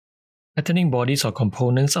Patterning bodies or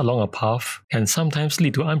components along a path can sometimes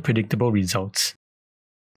lead to unpredictable results.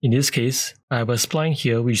 In this case, I have a spline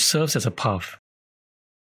here which serves as a path.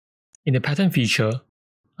 In the pattern feature,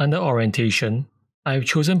 under Orientation, I have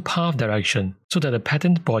chosen Path Direction so that the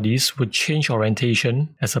patterned bodies would change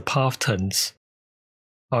orientation as the path turns.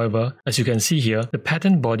 However, as you can see here, the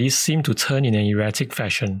patterned bodies seem to turn in an erratic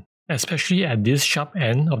fashion, especially at this sharp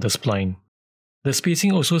end of the spline. The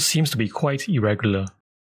spacing also seems to be quite irregular.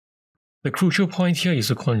 The crucial point here is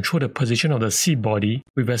to control the position of the seed body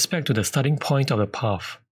with respect to the starting point of the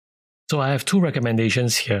path. So I have two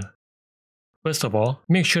recommendations here. First of all,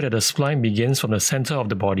 make sure that the spline begins from the center of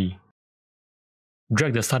the body.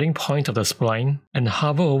 Drag the starting point of the spline and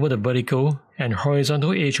hover over the vertical and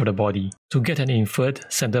horizontal edge of the body to get an inferred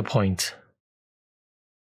center point.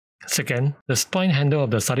 Second, the spline handle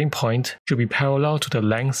of the starting point should be parallel to the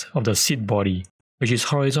length of the seed body, which is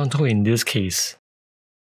horizontal in this case.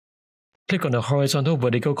 Click on the horizontal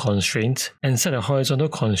vertical constraint and set a horizontal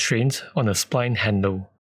constraint on the spline handle.